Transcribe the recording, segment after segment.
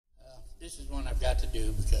this is one I've got to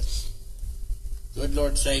do because good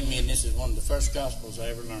Lord saved me, and this is one of the first gospels I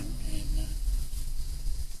ever learned. And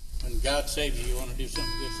when God saves you, you want to do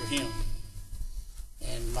something good for Him.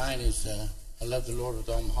 And mine is, I love the Lord with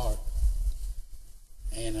all my heart.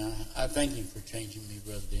 And I thank Him for changing me,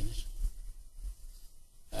 Brother Dennis.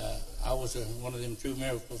 I was one of them true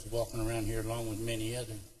miracles walking around here along with many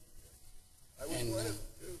others. I was one of them,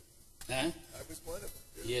 too. Huh? I was one of them,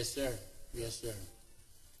 too. Yes, sir. Yes, sir.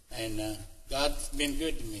 And God's been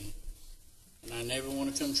good to me. And I never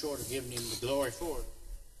want to come short of giving Him the glory for it.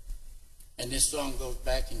 And this song goes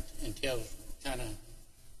back and tells kind of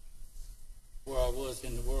where I was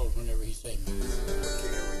in the world whenever He saved me.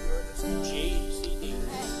 Jeez, He did.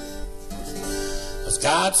 'Cause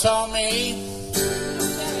God saw me,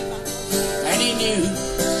 and He knew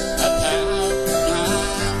about my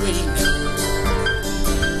weakness.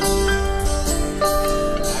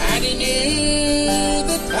 And He knew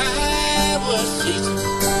that I was seated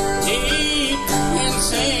deep in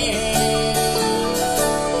sin.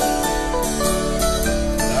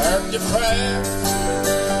 Heard the prayer,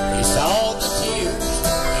 He saw the tears,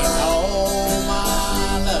 and all my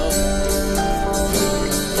love.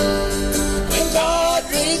 When God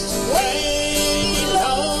reached way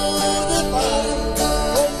below the bottom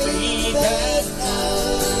for me that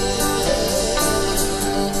night.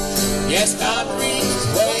 Yes, God reached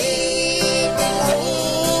way below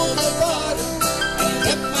the bottom and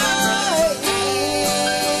took my hand.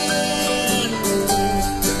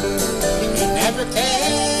 He never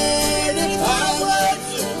cared if I was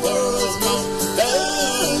the world's most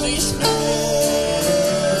foolish man.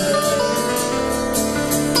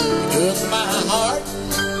 He took my heart,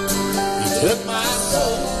 He took my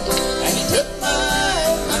soul, and He took my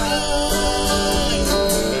mind.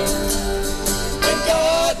 When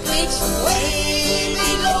God reached way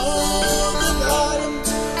below the bottom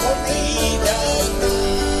for me that night.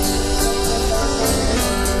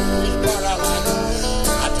 This part I like.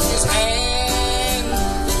 I took His hand,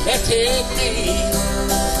 He lifted me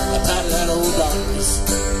up out of that old darkness.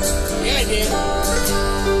 Yeah, He did.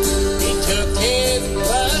 He took His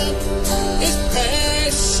blood, His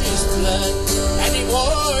precious blood, and He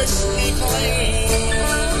washed me clean.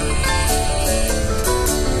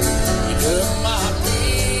 He took my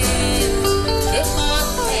fear, took my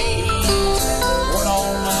pain, poured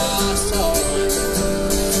all my sorrow.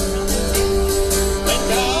 When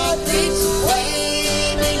God reached way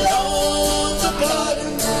below the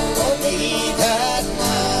bottom for me that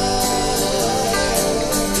night.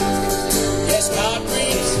 Yes, God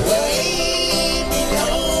reached way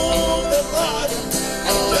below the bottom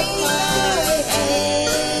and took my hand.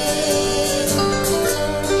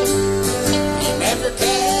 He never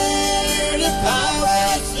cared if I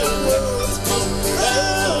was the world's most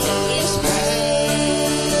foolish man.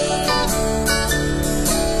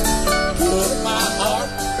 He took my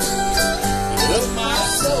heart, He took my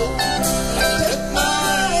soul, and He took my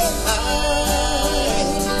mind.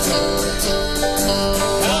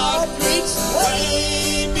 God reached way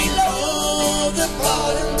below the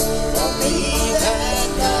bottom for me that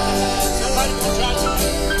night. Somebody will try to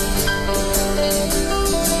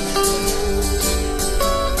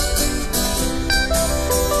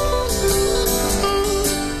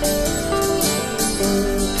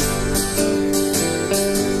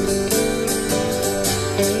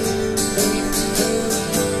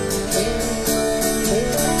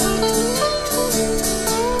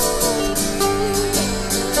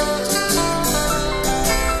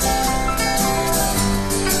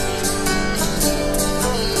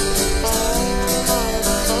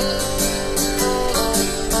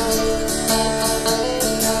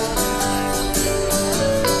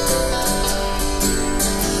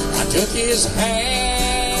took His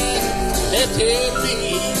hand, lifted me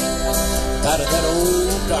out of that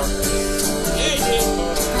old darkness. Yeah, He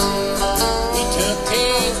did.